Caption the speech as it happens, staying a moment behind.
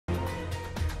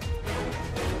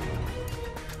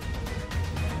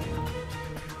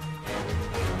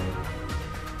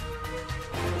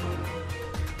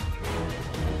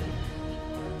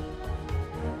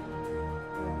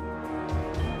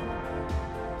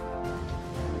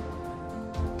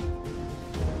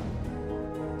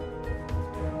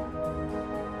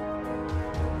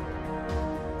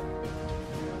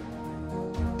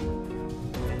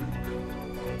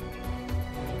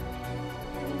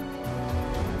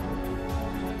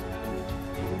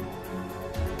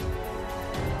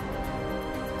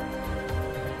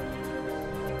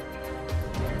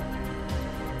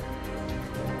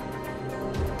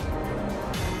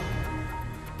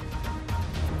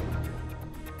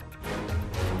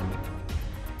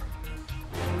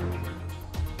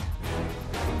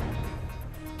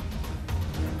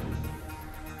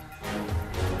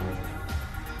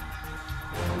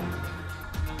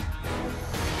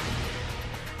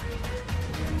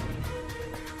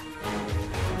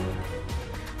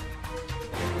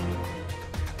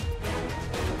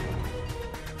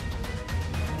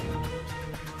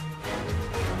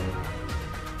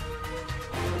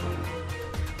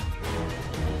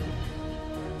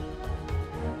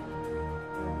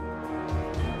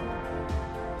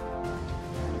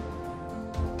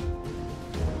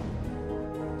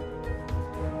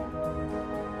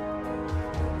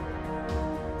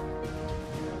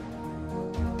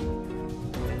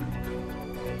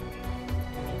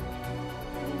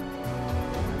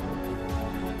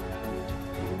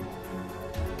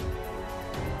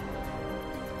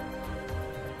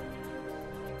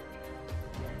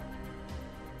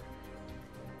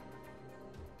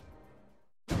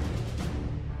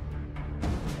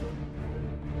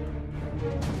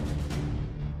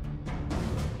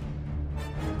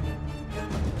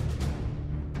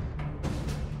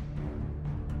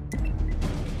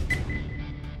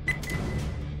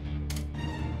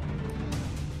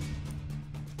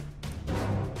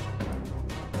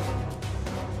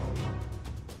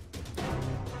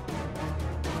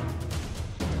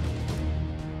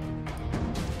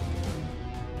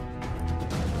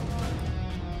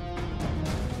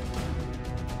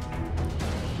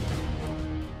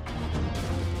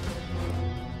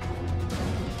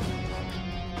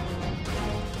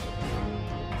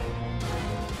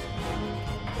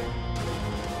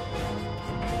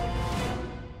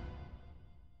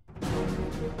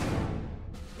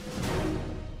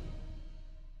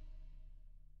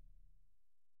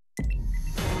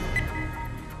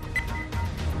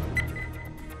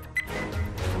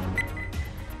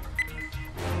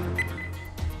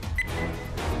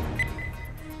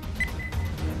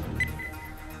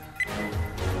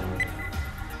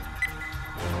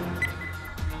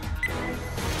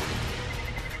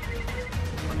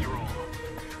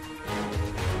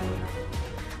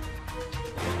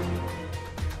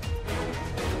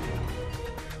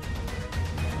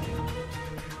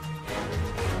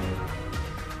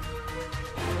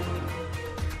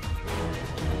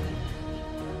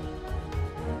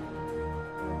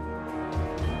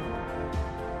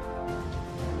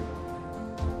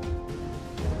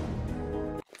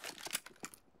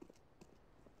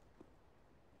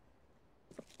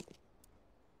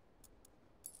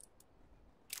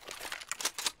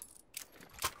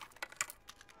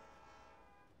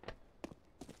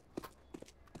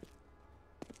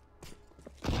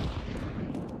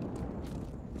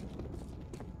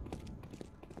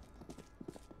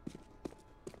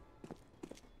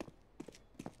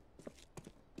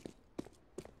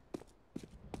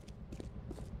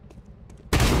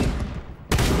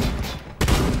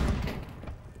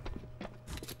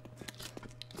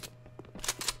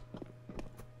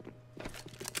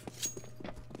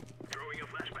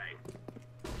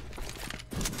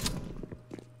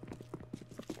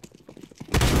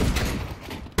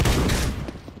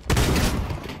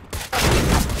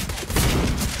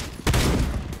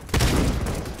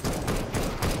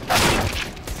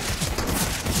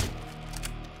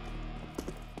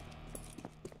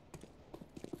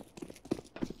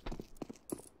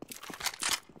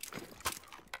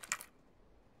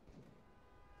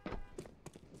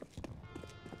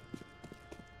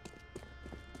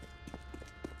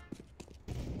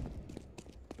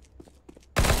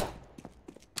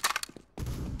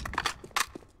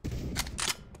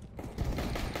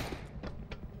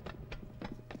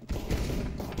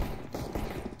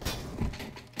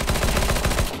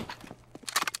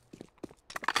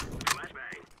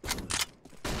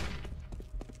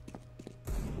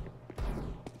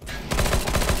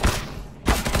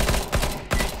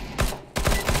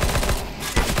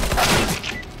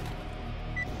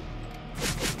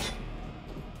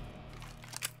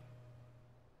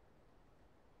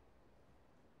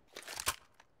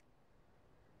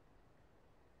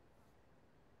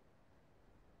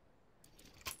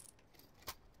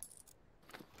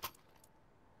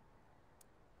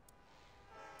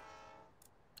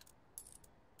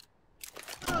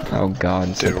Oh god,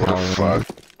 it's Dude, a what the power. fuck?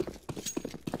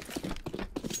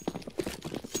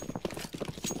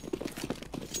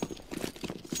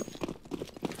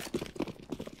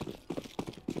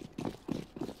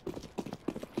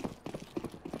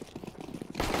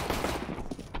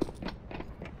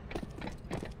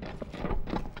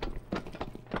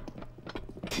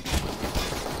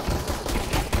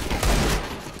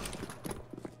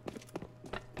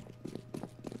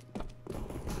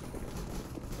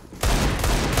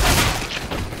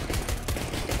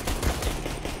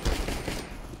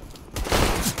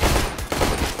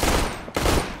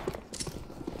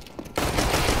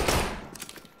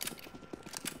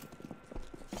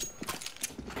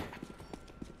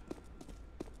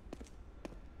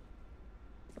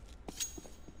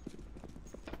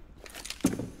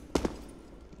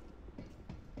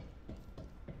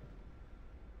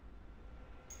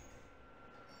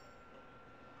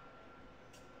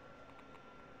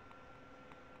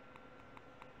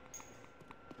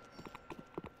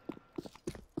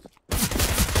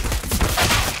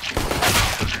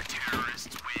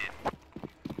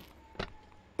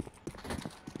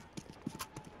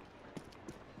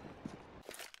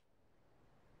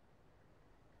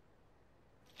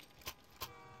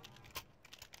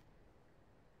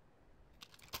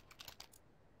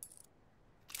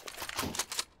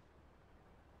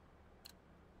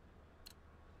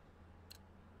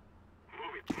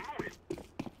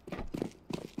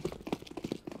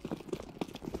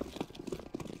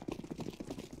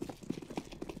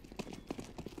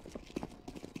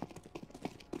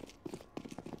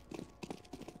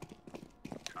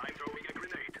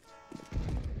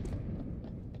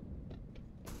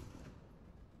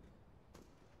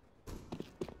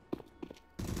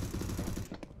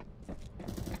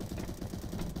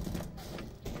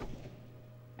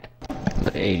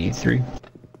 The 83.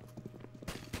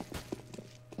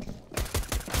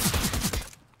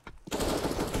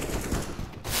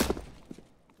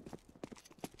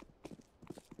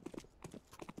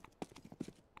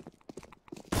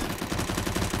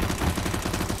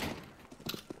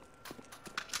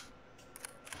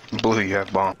 Blue, you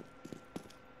have bomb.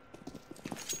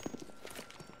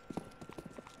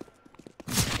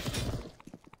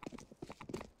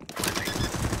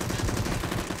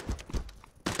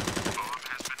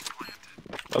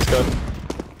 Let's go.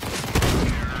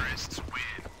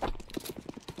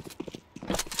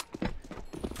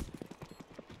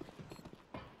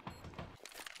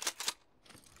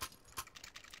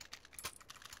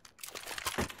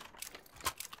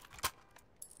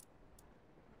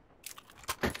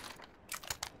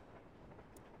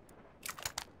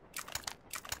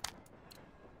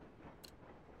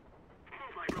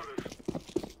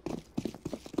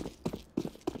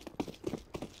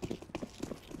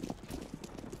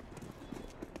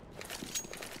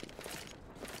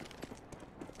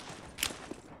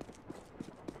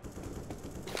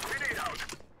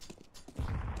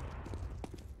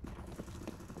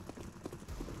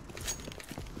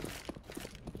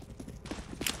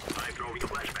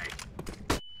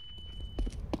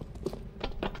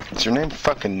 Is your name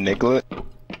fucking Niglet?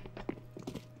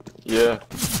 Yeah.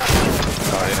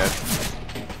 Oh yeah.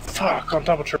 Fuck, I'm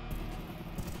double trip.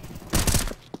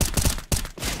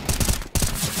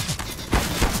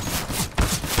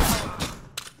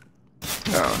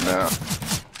 Oh no.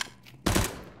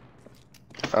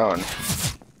 Oh no.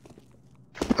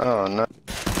 Oh no.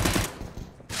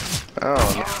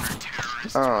 Oh no.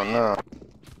 Oh no.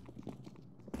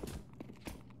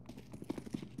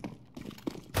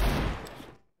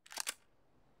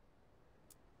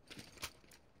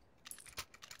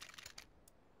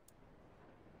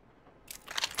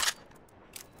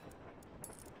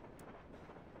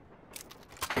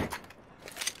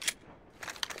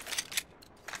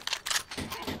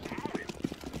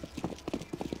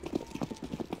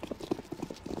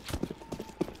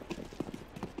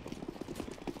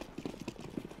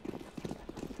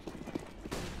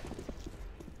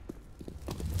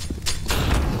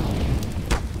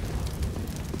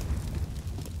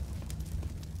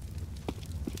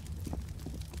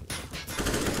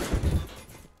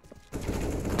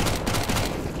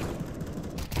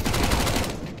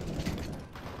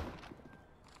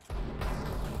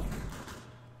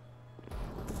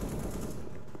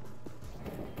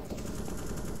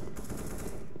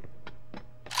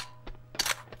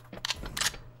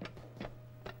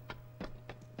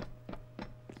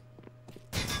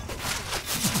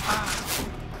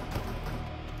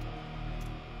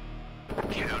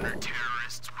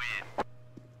 Counter-terrorists win.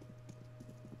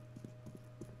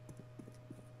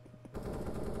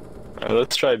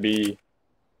 Let's try B.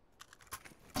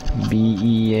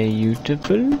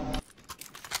 Beautiful.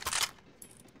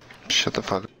 Shut the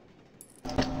fuck up.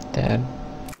 Dad.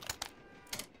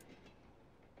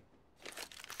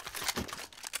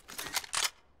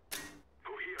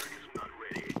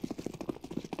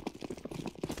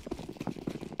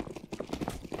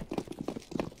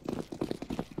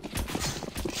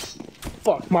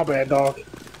 Fuck, my bad, dog.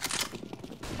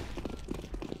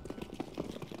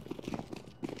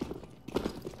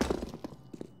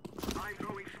 I'm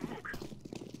throwing smoke.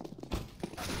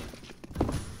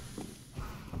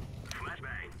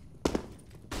 Flashbang.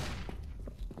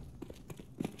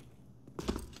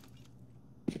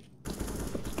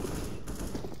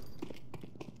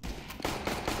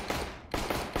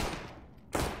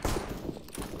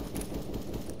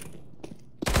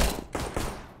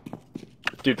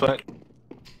 Dude, plant.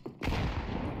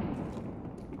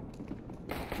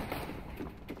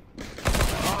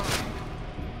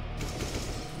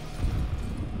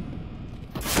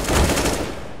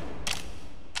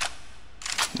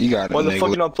 You got it, Why the fuck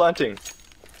nigga. you not planting?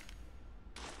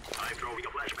 I'm throwing a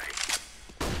flashbang.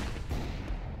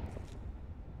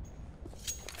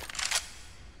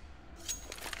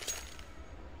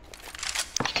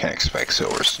 You can't expect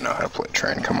Silvers to know how to play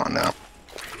train. Come on now.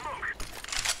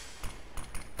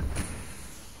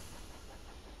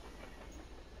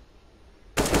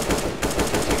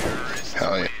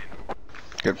 Hell yeah.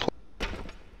 Good play.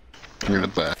 You're the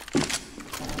best.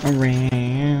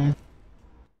 Around.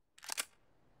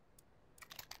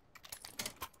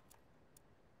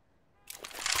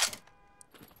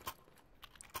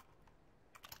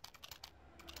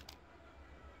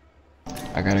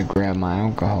 I gotta grab my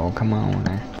alcohol, come on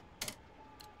now.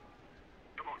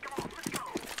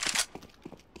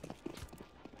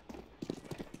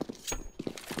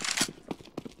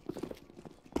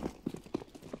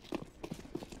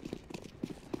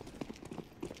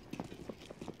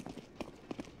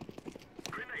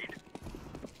 Grenade.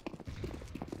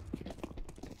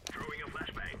 Throwing a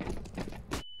flashbang.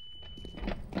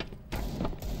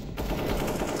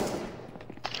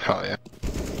 Hell yeah.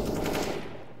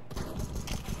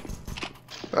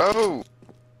 Oh!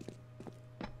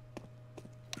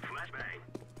 Flashbang.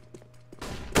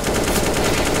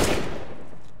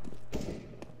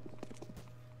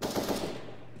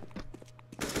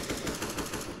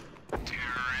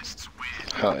 Terrorists win.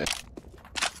 Hell yeah.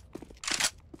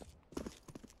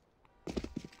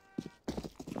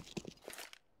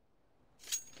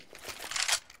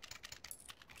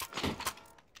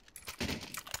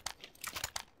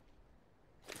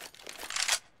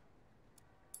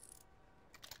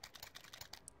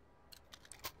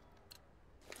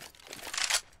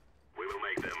 We will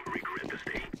make them regret the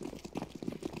stay.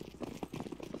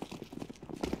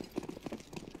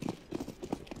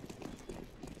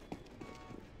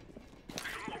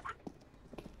 Smoke.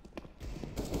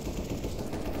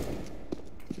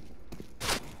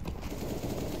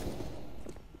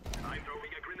 I'm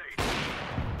throwing a grenade.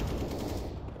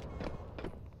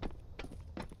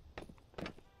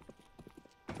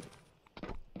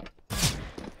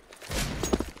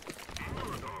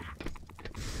 Molotov.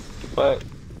 What?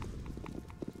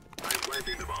 I'm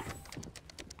planting the bomb.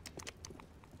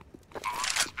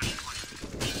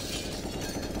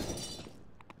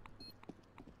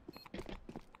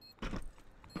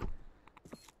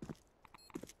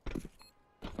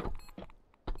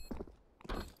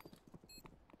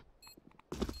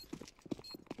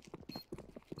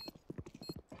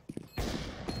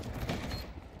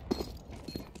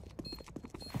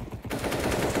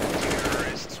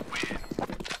 Terrorists win.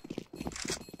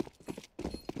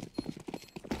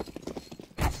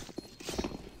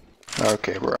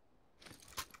 Okay, bro.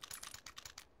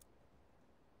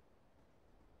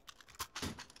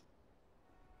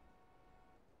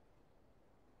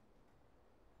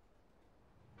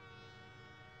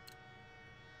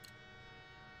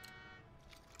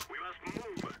 We must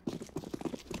move.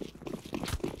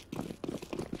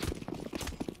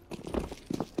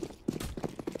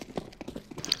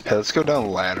 Hey, let's go down the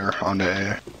ladder onto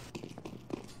A.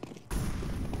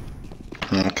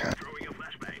 Okay. Throwing a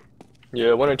flashbang.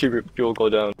 Yeah, one or two people go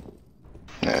down.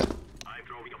 Yeah. I'm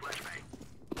throwing a flashbang.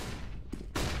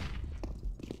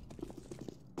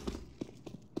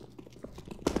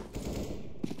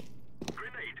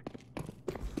 Grenade.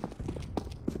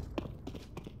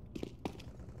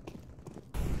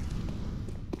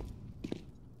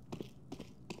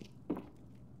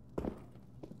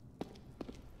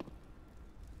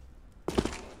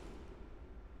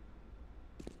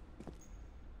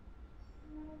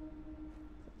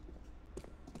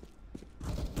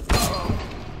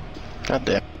 God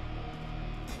damn.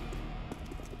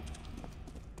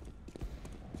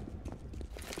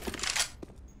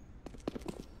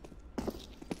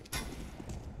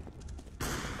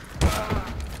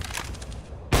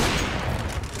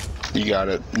 You got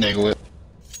it. Niggle it.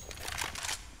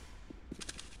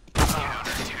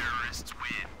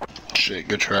 Shit,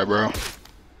 good try, bro.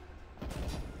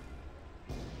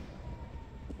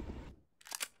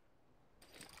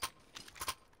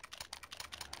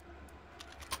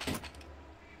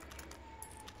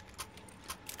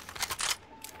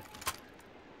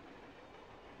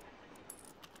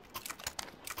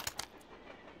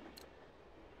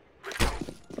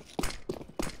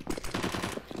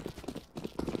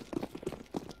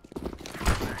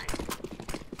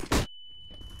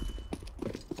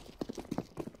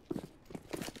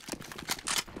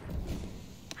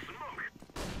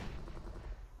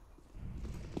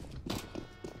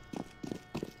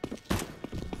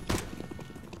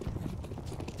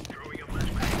 Throwing a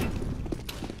flashbang.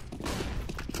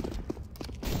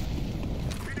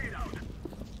 Grenade out.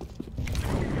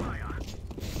 Throwing fire.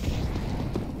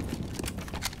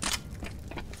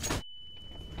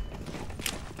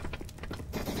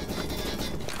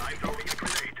 I'm throwing a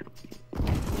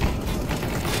grenade.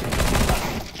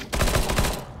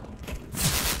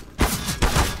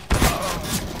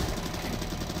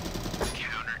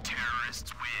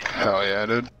 Hell yeah,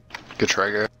 dude. Good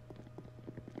try, guy.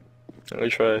 Let me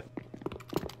try.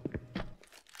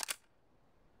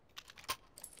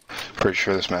 Pretty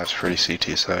sure this map's pretty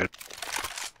CT side.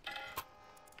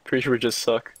 Pretty sure we just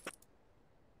suck.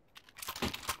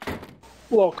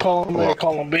 Well, column A, Well-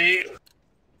 column B.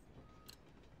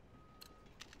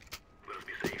 Let us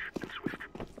be safe and swift.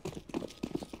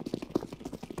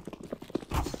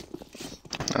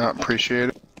 I appreciate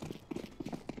it.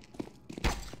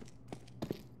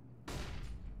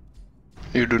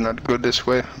 You do not go this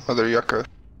way, mother yucca.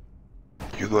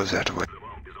 You go that way. The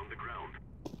bomb is on the ground.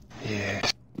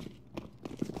 Yes.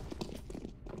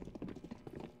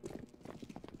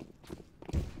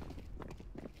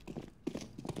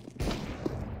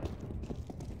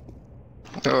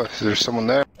 Oh, is there someone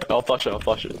there? I'll flash it, I'll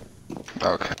flash it.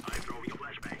 Okay, I'm throwing a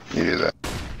flashbang. you do that.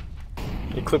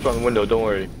 You clip it on the window, don't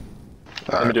worry. Let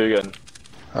me Alright, do it again.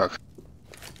 okay.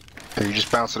 Here, you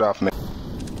just bounce it off me.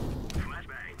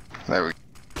 Flashbang. There we go.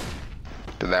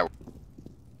 Did that.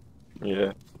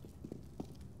 Yeah.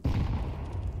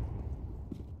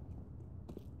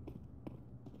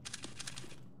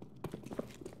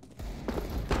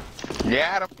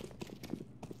 Got him.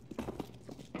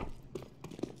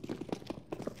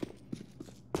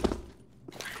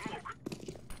 Smoke.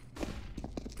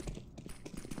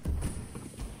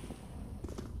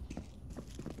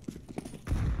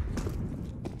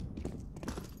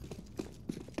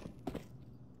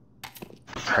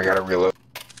 I gotta reload.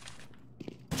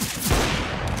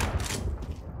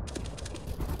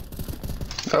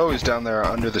 Oh, he's down there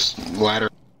under this ladder.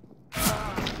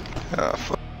 Oh,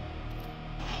 fuck.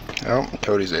 Oh,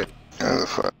 Cody's there. Oh,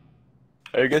 fuck.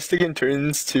 Are you guys taking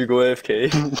turns to go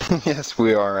AFK? Yes,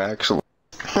 we are, actually.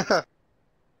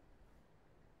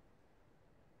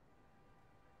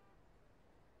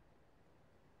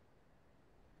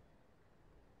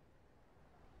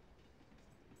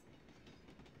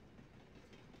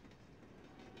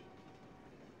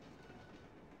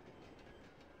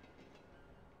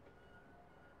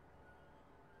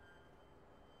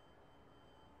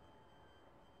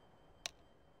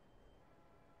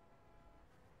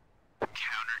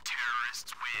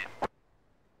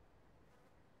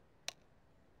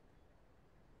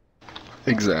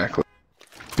 Exactly.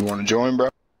 You wanna join, bro?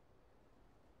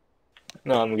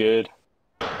 No, I'm good.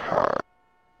 Alright.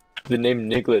 The name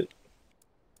Niglet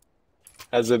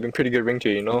has a pretty good ring to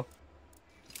it, you know?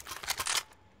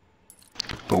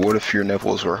 But what if your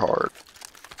nipples were hard?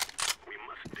 We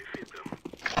must defeat them.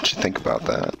 What you think about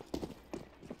that?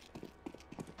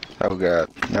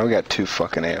 Now we got two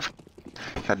fucking AF.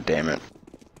 God damn it.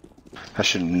 I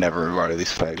should never invite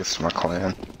these faggots to my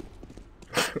clan.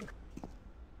 I'm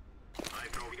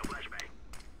throwing a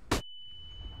flashbang.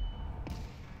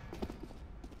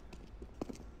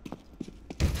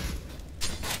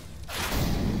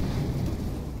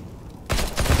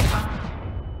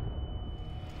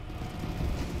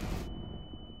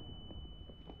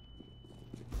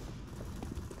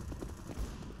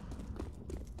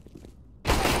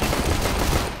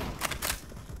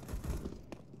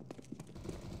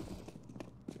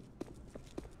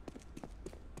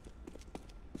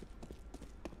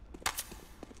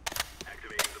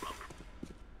 Activating the bomb.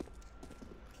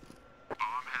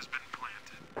 Bomb has been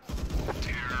planted.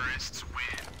 Terrorists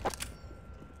win.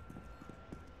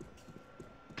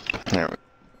 There we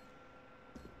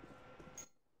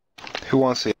Who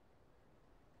wants it?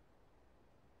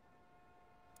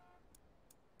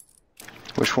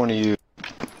 Which one of you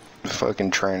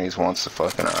fucking trannies wants the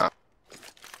fucking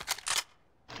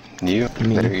You?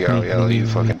 Me, There you go, me, Yellow, me, you me.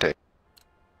 fucking take.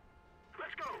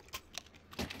 Let's go.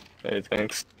 Hey,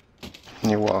 thanks.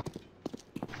 You're welcome.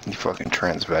 You fucking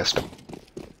transvestite.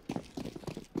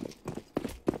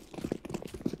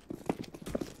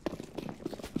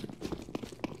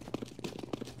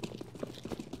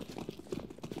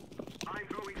 I'm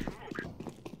throwing smoke.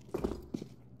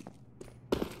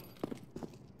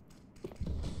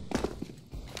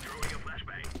 Throwing a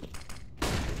flashbang.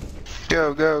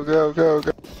 Go, go, go, go,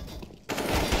 go.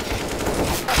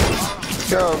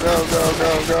 Go, go, go,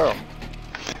 go, go.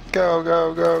 Go,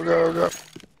 go, go, go, go.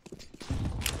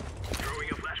 Throwing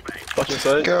a flashbang. Fucking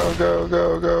sight. Go, go,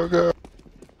 go, go, go.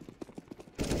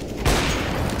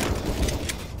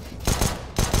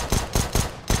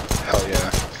 Hell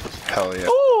yeah. Hell yeah.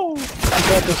 Oh! You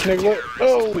got this nigga.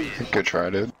 Oh! Good try,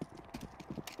 dude.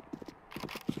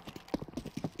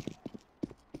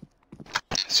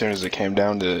 As soon as it came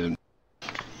down to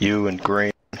you and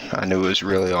Green, I knew it was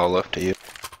really all up to you.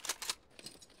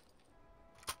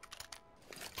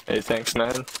 Hey, thanks,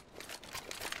 man.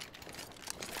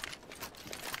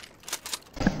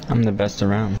 I'm the best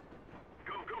around.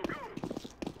 Go, go, go.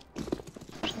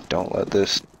 Don't let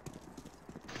this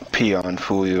peon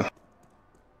fool you.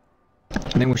 I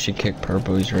think we should kick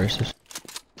Purple. He's racist.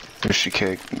 You should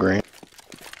kick Green.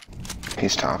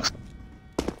 He's toxic.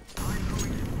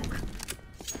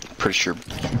 Pretty sure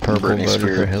Purple Britney voted for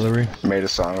Spears Hillary. made a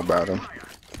song about him.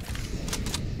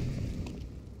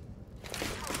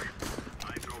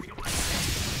 I'm throwing a flashbang.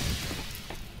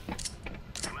 Flashbang.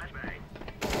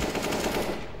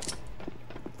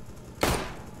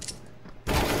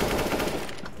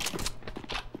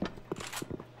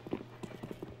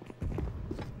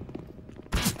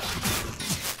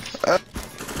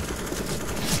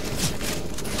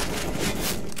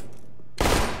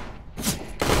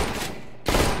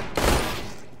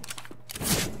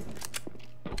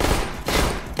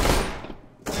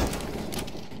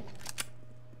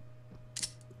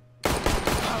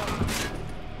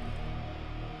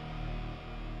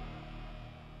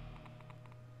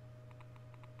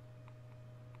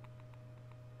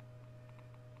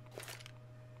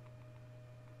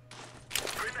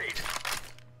 Grenade.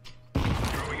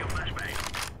 Throwing a flashbang.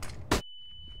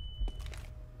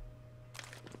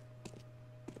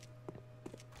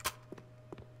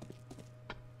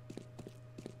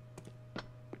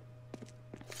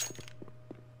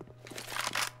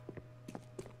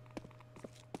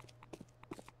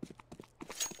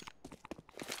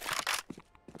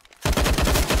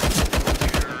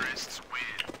 Terrorists win.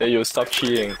 Hey, yo, stop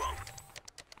cheating.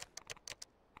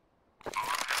 Bomb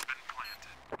has been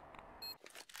planted.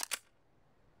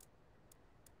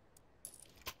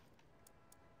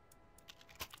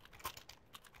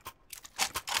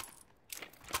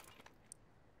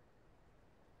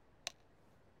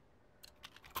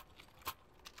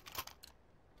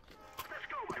 Let's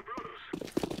go, my brothers.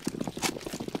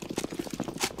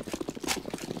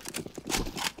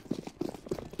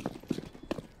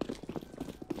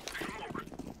 Smoke.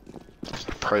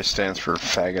 Price stands for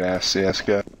faggot ass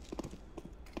CSGO.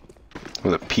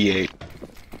 With a P8.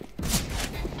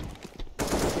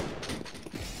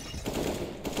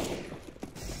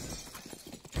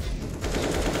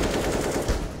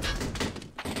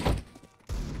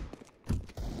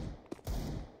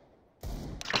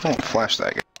 Oh, flash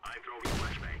that guy. I'm throwing a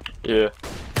flashbang. Yeah.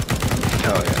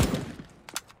 Hell yeah.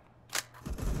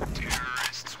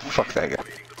 Terrorists win. Fuck that guy.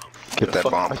 Creating the bomb. Get that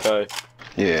Fuck bomb. that guy.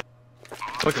 Yeah.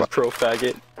 Fuck this pro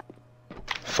faggot.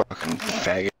 Fucking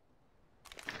faggot.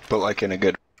 But like in a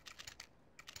good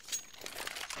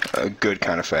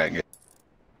kind of faggot.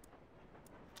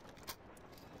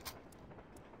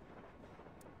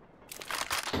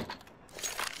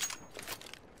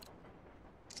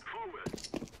 Forward.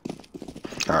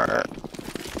 Alright.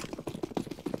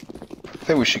 I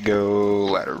think we should go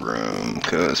ladder room,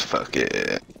 cause fuck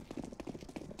it.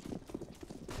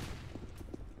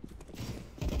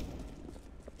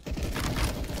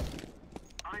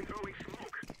 I'm throwing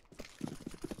smoke.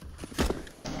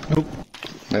 Nope.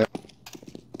 Yeah.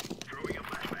 Throwing a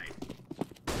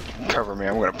flashbang. Cover me,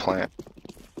 I'm gonna plant.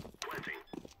 Planting.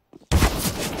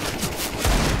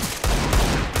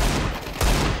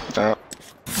 Oh.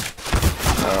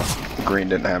 Oh. Green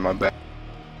didn't have my back.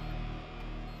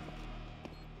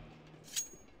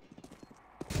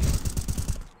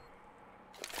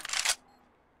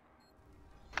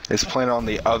 It's playing on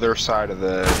the other side of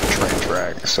the train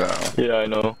track, so. Yeah, I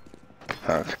know.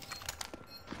 Okay.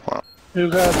 You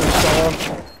got this, dog.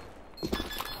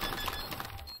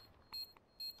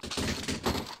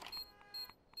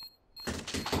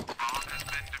 Bomb has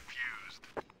been defused.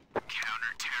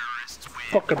 Counter-terrorists win.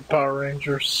 Fucking Power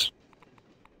Rangers.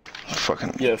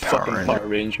 Fucking Yeah, Power fucking Ranger. Power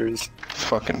Rangers.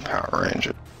 Fucking Power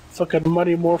Ranger. Fucking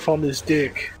Mighty Morph on this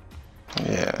dick.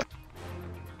 Yeah.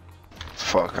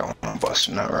 Fuck, I wanna bust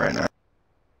a nut right now.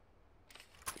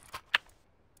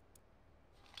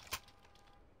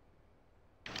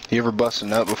 You ever bust a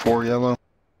nut before, Yellow?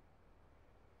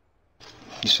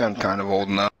 You sound kind of old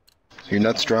now. Your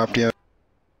nuts dropped yet?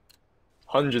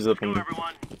 Hundreds of Go, them.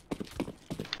 everyone.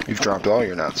 You've dropped all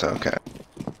your nuts, okay.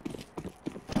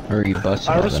 Or you busted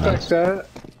I all the respect nuts. that.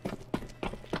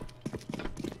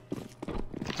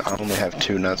 I only have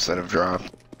 2 nuts that have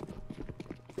dropped.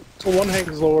 So one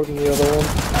hangs lower than the other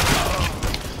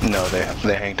one. No,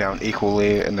 they hang down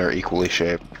equally and they're equally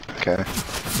shaped, okay?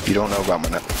 You don't know about my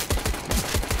nut.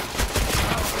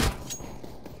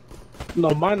 No,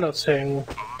 my nuts hang.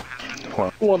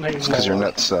 Well, One hangs because your lower.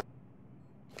 nuts suck.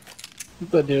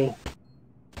 They do.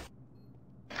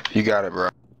 You got it, bro.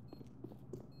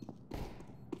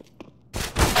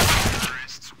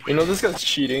 You know, this guy's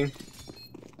cheating.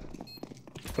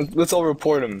 Let's all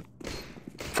report him.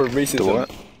 For racism. Do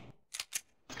what?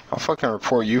 I'll fucking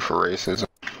report you for racism.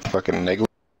 Fucking nigga.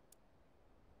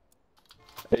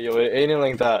 Hey, yo, it ain't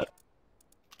like that.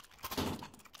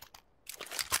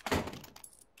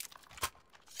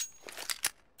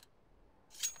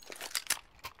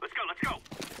 Let's go, let's go.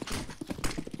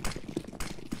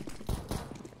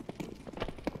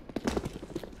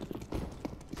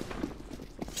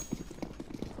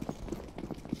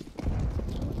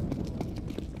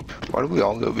 Why do we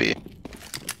all go B?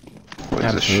 What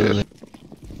is this Absolutely. shit?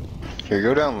 Here,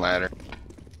 go down ladder.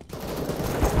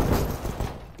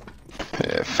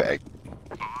 Yeah, fag.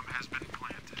 Bomb has been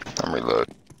planted. I'm reload.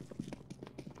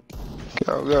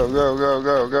 Go, go, go, go,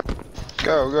 go, go.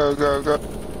 Go, go, go, go.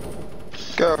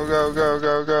 Go, go, go,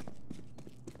 go, go.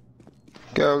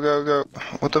 Go, go, go.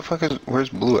 What the fuck is... Where's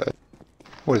Blue at?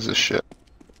 What is this shit?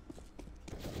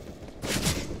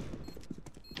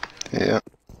 Yeah.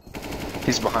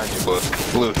 He's behind you, Blue.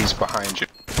 Blue, he's behind you.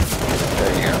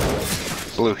 There you go.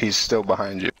 Blue, he's still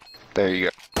behind you. There you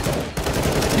go.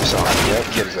 You saw him. Yep,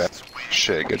 get his ass.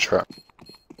 Shit, good try.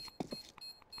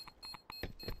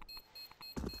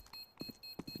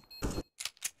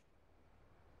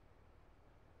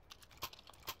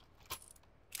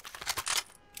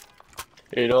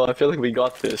 You know, I feel like we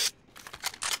got this.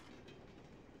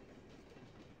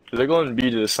 They're going B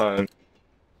this time.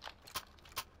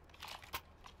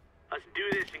 Let's do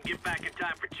this and get back in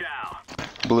time for chow.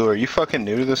 Blue, are you fucking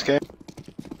new to this game?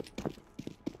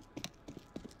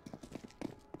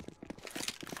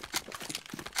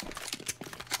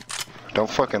 Don't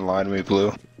fucking lie to me,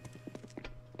 Blue.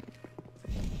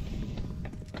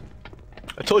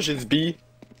 I told you it's B,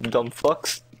 you dumb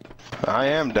fucks. I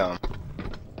am dumb.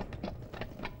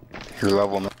 You're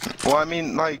level 9. Well, I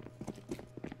mean, like...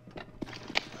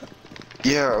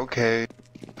 Yeah, okay.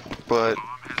 But,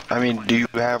 I mean, do you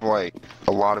have, like,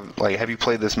 a lot of... Like, have you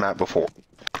played this map before?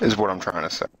 Is what I'm trying to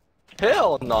say.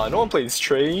 Hell no, no one plays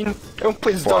Train. Everyone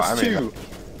plays Well, Dust I mean, too.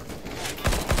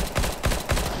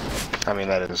 I mean,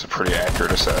 that is a pretty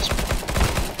accurate assessment.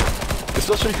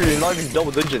 Especially if you're not even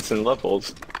double digits in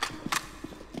levels.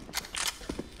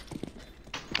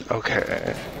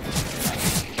 Okay.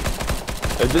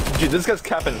 Dude, this guy's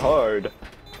capping hard.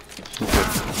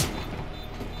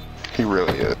 He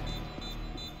really is.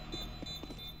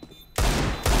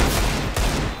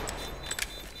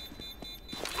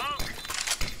 Smoke!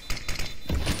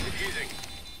 Defusing.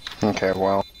 Okay,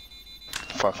 well...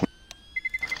 Fuck me.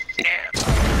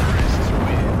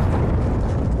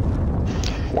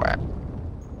 Whack.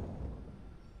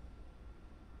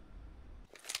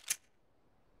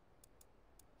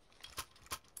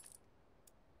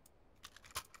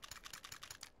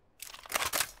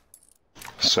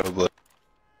 So, Blue,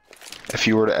 if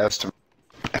you were to estimate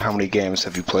how many games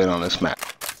have you played on this map?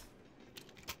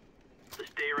 The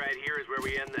stay right here is where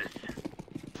we end this.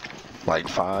 Like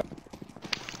 5,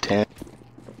 10,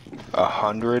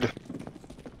 100?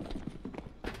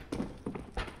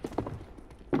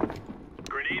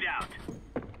 Grenade out.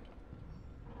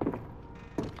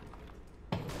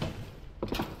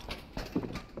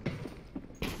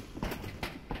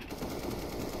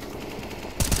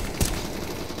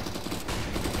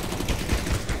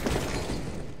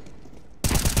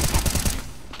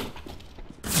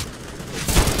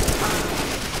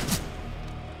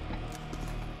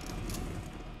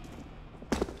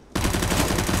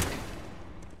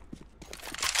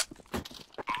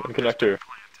 Connector.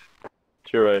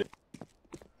 To your right.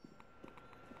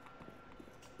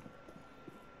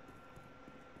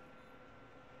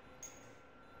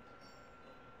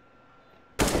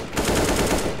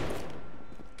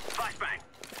 Flashbang.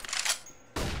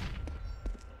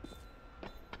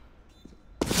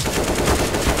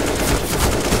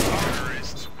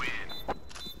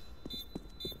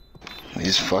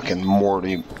 Fucking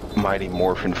Mighty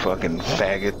Morphin fucking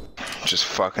faggot. Just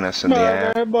fucking us in the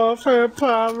ass. Mighty Morphin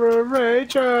Power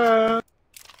Ranger.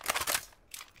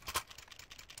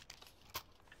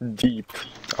 Deep.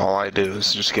 All I do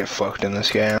is just get fucked in this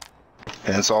game.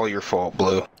 And it's all your fault,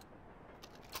 Blue.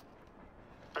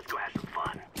 Let's go have some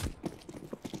fun.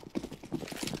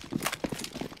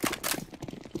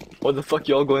 What the fuck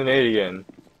y'all going A again?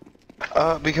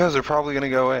 Because they're probably gonna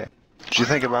go A. Did you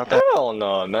think about that? Hell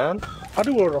no, man. I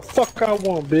do whatever the fuck I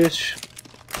want, bitch.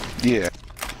 Yeah.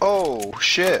 Oh,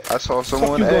 shit. I saw What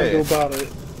someone you gonna do A. about it?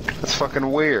 That's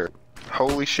fucking weird.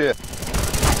 Holy shit.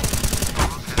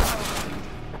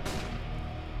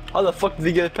 How the fuck did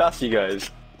he get past you guys?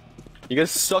 You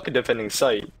guys suck at defending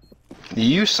site.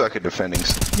 You suck at defending.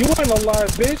 You ain't alive,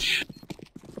 bitch.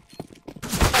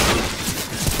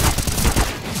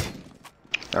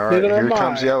 Alright, Neither here am I.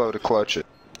 comes Yellow to clutch it.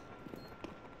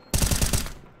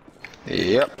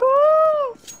 Yep.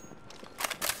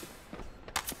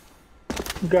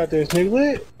 You got this,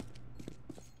 nigga.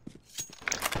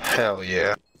 Hell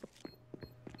yeah.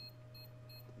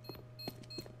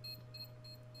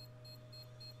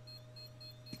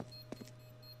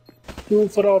 Do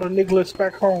it for all the nigglets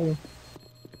back home.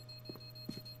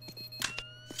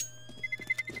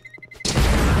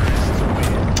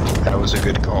 That was a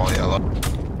good call, Yellow.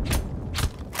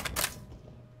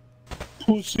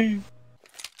 Pussy.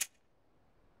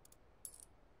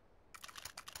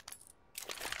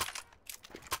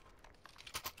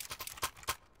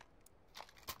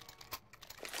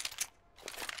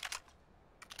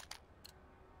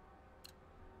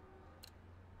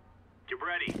 Get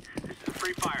ready. This is a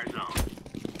free fire zone.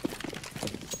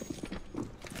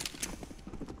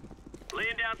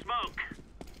 Laying down smoke.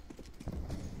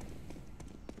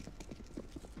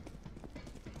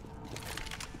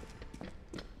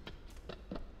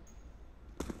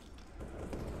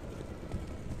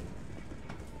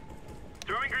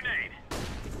 Throwing grenade.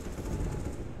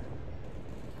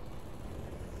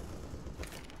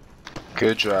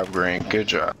 Good job, Green. Good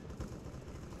job.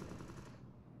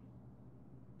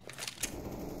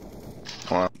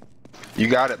 Well, you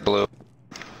got it, Blue.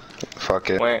 Fuck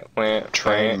it.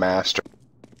 Train master.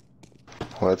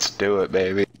 Let's do it,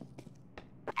 baby.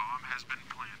 Bomb has been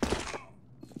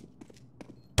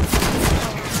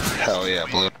planted. Hell yeah,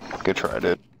 Blue. Good try,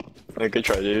 dude. Yeah, good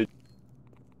try, dude.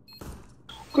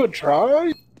 Good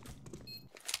try.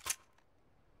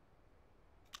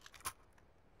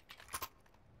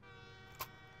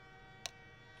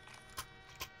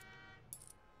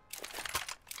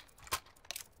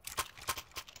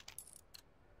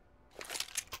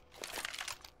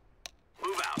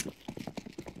 Move out.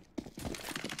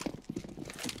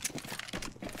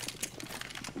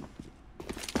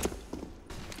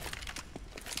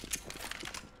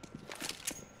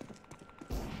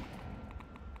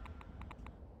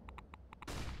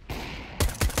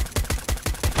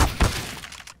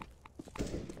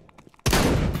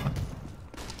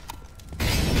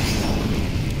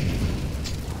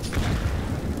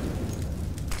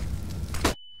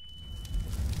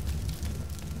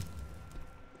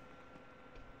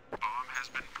 Bomb has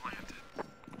been planted.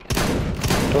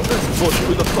 Don't this bullshit.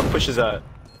 Who the fuck pushes that?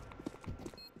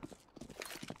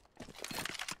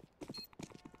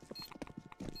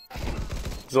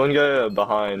 There's one guy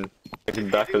behind.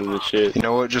 Like back of the shit. You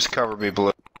know what? Just cover me,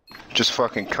 Blue. Just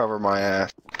fucking cover my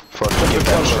ass. Fucking get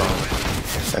that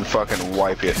strong. And fucking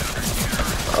wipe it.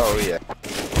 Oh yeah.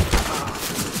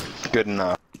 Good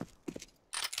enough.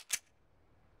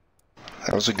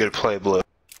 That was a good play, Blue.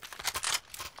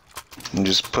 And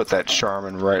just put that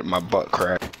Charmin right in my butt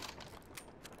crack.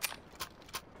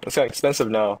 It's kind of expensive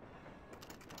now.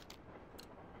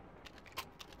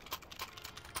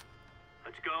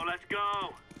 Let's go, let's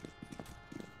go.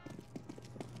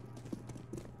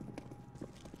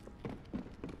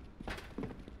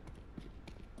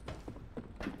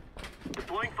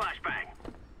 Deploying flashbang.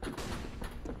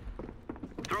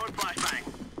 Throwing flashbang.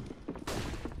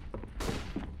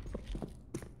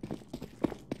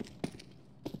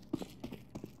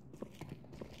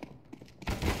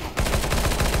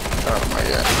 Oh my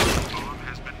god. Bomb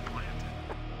has been planted.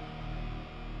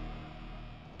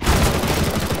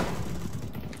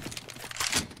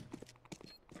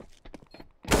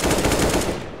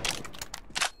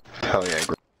 Hell yeah,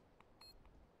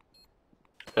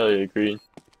 Hell yeah, green.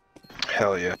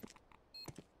 hell yeah.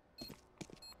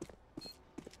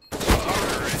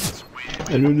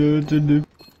 I don't know what to do.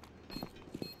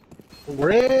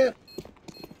 Red.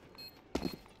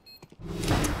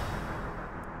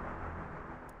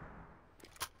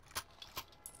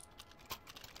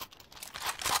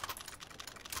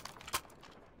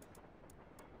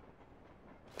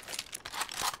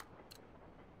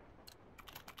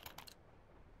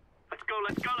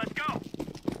 let's go, let's go!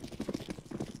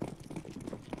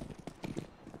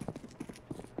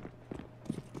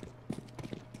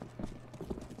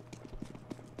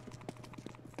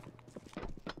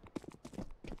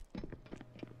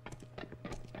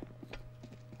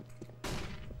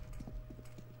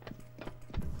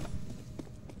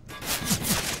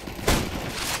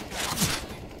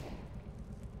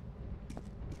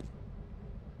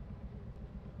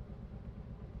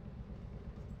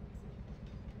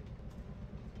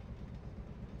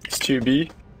 It's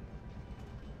 2B.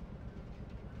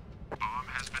 Bomb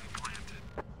has been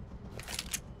planted.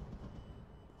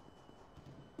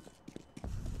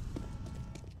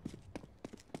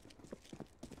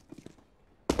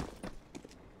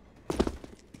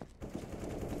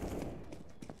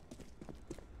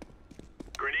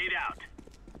 Grenade out.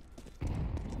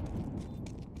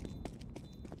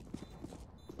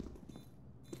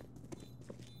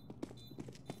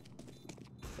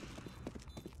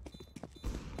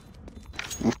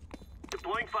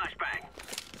 Deploying flashbang.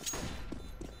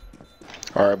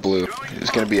 Alright, Blue. He's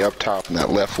gonna be up top in that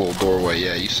left little doorway.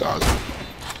 Yeah, you saw it.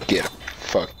 Get him.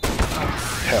 Fuck.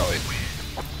 Hell yeah.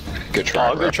 Good try,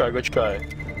 Oh, bro. good try, good try.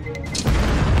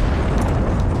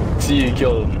 See, you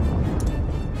killed him.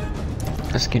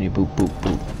 A skinny boop boop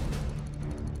boop.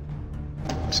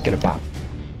 Let's get a bop.